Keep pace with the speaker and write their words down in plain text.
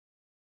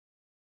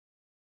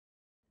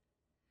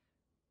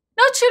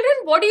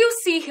children, what do you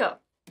see here?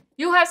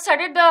 You have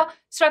studied the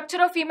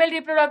structure of female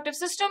reproductive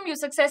system. You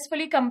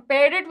successfully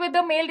compared it with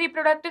the male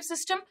reproductive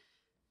system.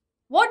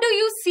 What do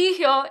you see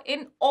here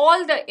in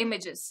all the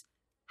images?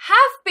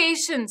 Have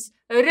patience,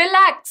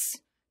 relax.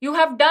 You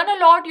have done a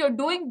lot, you're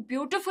doing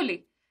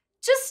beautifully.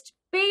 Just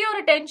pay your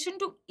attention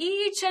to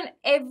each and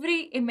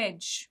every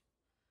image.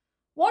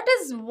 What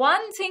is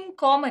one thing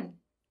common?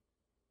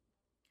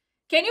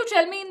 Can you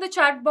tell me in the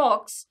chat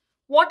box,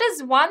 what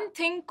is one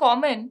thing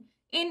common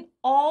in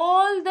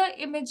all the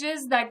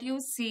images that you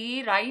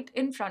see right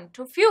in front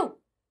of you?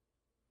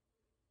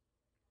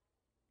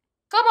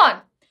 Come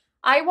on,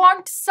 I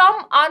want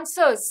some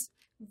answers.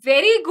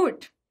 Very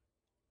good.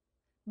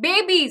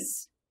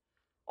 Babies.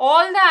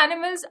 All the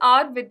animals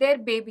are with their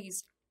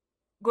babies.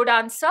 Good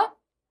answer.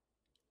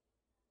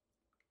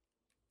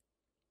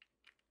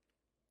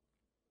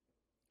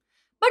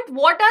 But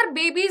what are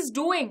babies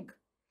doing?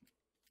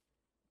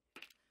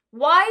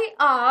 Why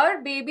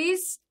are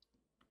babies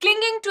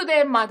clinging to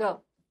their mother?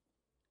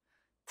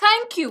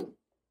 Thank you.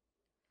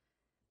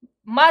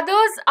 All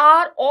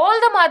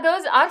the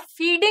mothers are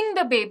feeding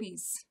the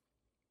babies.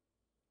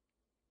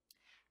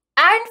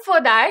 And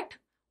for that,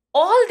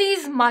 all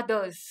these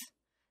mothers,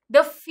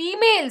 the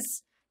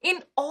females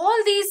in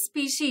all these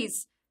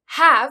species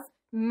have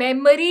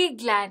mammary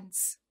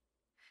glands.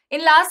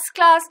 In last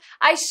class,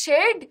 I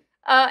shared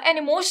an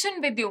emotion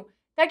with you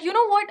that you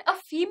know what, a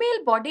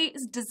female body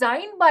is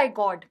designed by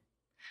God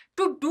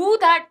to do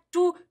that,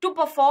 to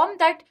perform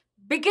that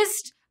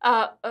biggest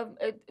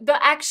the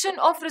action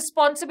of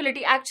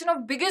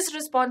biggest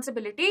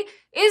responsibility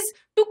is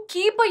to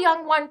keep a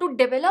young one, to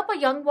develop a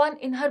young one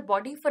in her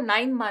body for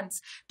 9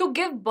 months, to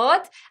give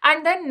birth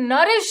and then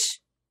nourish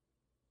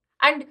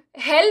and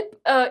help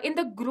in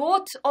the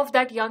growth of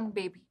that young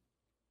baby.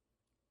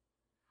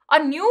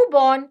 A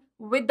newborn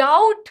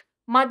without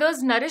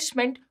mother's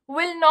nourishment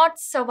will not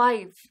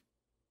survive.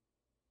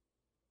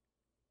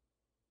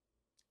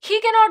 He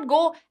cannot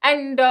go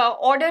and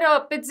order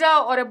a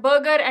pizza or a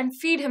burger and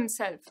feed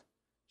himself.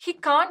 He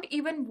can't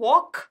even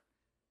walk.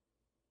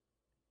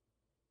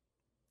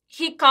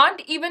 He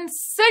can't even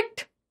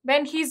sit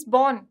when he's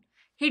born.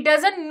 He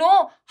doesn't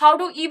know how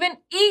to even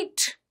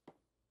eat.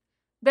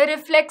 The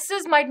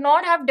reflexes might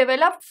not have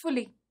developed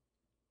fully.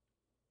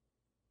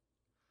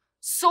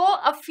 So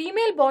a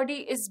female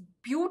body is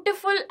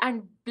beautiful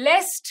and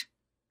blessed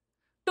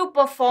to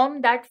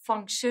perform that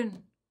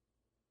function.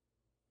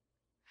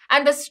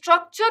 And the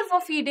structure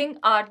for feeding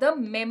are the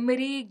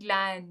mammary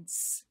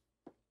glands.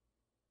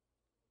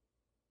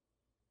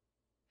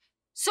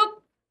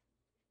 So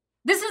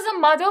this is a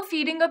mother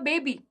feeding a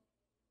baby.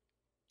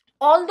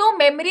 Although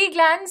mammary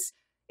glands,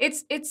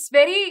 it's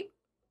very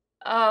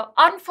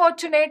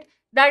unfortunate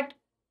that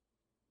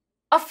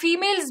a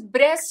female's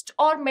breast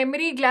or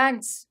mammary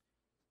glands,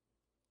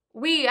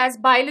 we as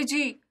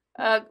biology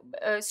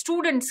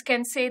students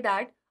can say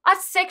that, are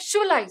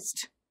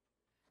sexualized.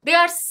 They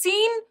are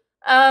seen,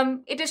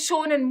 it is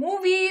shown in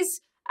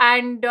movies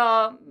and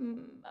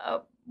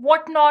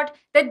whatnot,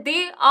 that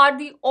they are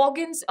the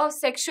organs of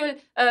sexual,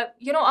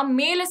 a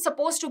male is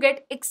supposed to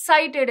get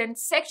excited and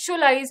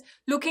sexualized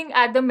looking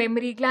at the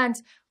mammary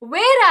glands.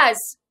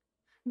 Whereas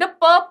the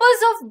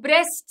purpose of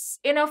breasts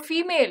in a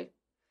female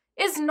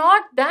is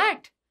not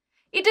that.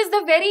 It is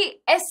the very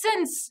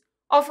essence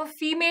of a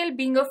female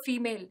being a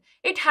female.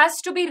 It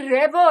has to be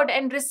revered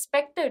and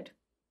respected.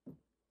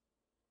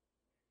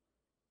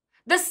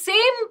 The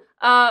same,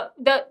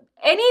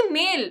 any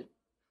male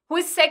who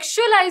is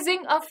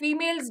sexualizing a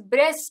female's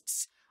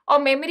breasts or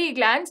mammary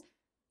glands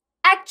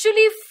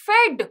actually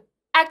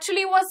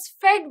was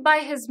fed by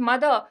his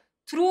mother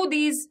through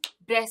these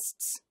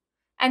breasts.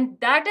 And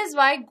that is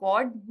why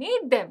God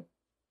made them.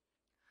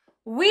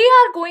 We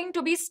are going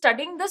to be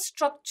studying the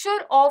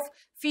structure of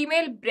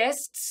female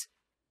breasts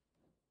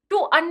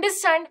to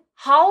understand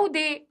how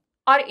they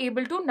are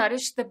able to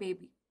nourish the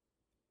baby.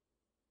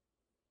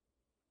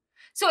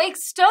 So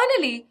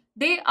externally,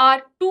 they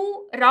are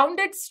two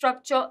rounded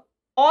structure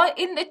or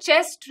in the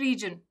chest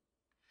region,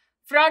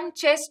 front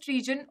chest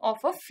region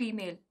of a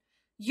female.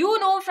 You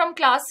know from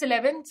class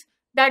 11th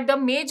that the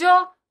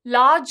major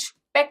large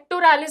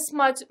pectoralis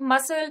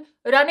muscle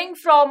running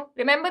from,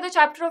 remember the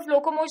chapter of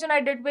locomotion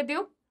I did with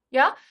you?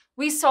 Yeah,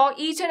 we saw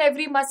each and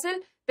every muscle,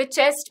 the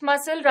chest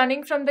muscle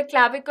running from the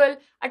clavicle,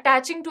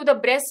 attaching to the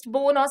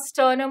breastbone or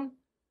sternum,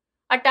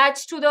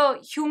 attached to the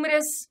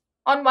humerus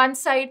on one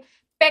side,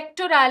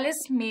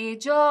 pectoralis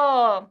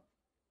major.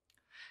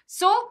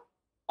 So,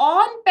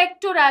 on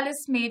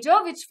pectoralis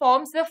major, which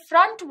forms the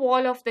front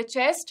wall of the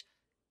chest,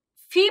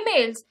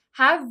 females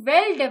have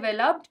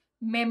well-developed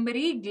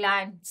mammary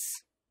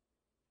glands.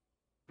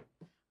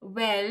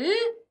 Well,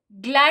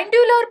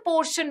 glandular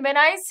portion, when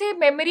I say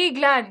mammary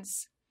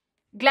glands,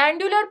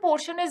 glandular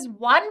portion is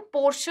one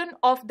portion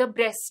of the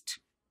breast.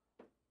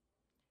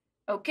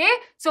 Okay,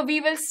 so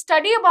we will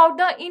study about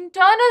the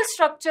internal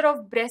structure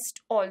of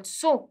breast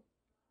also.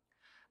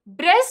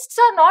 Breasts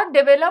are not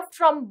developed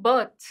from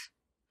birth.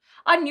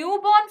 A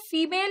newborn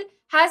female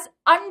has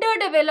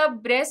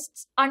underdeveloped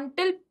breasts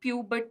until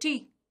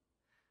puberty.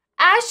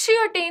 As she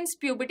attains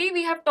puberty,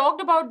 we have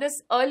talked about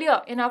this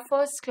earlier in our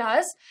first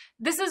class,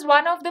 this is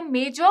one of the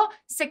major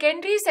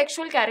secondary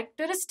sexual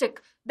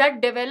characteristic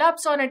that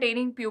develops on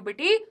attaining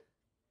puberty,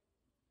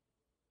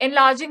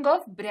 enlarging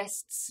of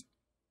breasts.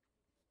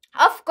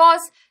 Of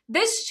course,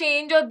 this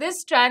change or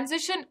this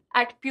transition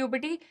at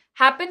puberty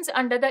happens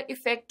under the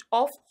effect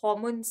of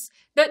hormones,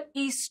 the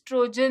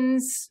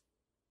estrogens.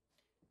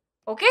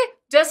 Okay,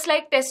 just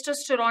like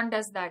testosterone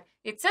does that.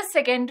 It's a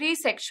secondary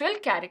sexual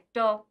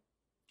character.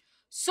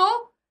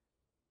 So,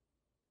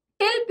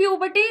 till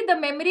puberty, the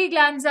mammary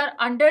glands are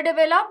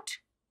underdeveloped.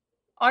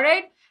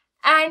 Alright,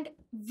 and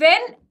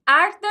when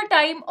at the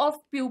time of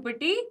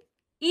puberty,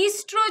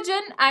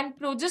 estrogen and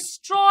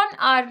progesterone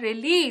are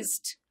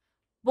released,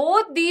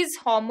 both these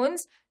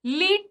hormones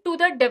lead to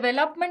the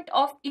development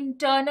of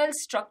internal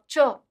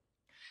structure.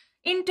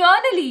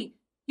 Internally,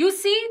 you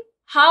see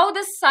how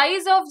the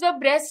size of the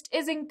breast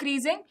is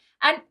increasing,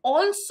 and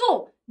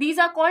also these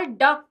are called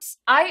ducts.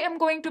 I am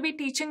going to be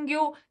teaching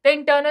you the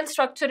internal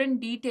structure in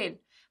detail.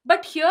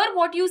 But here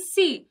what you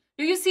see,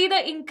 do you see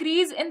the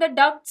increase in the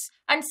ducts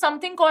and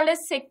something called as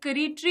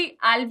secretory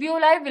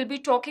alveoli? We'll be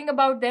talking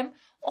about them.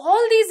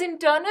 All these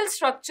internal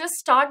structures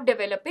start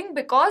developing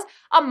because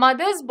a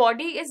mother's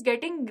body is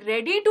getting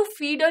ready to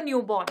feed a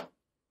newborn.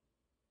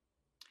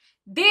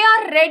 They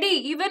are ready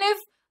even if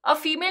a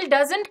female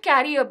doesn't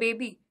carry a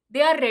baby.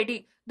 They are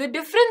ready. The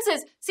difference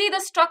is, see, the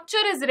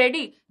structure is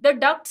ready. The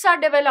ducts are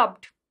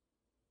developed.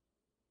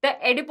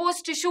 The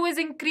adipose tissue is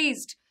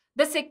increased.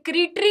 The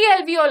secretory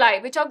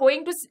alveoli, which are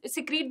going to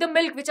secrete the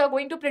milk, which are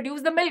going to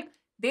produce the milk,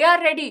 they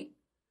are ready.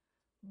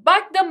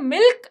 But the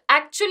milk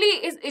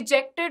actually is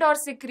ejected or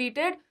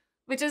secreted,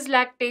 which is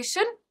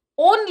lactation,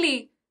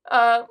 only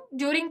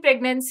during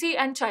pregnancy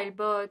and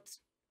childbirth.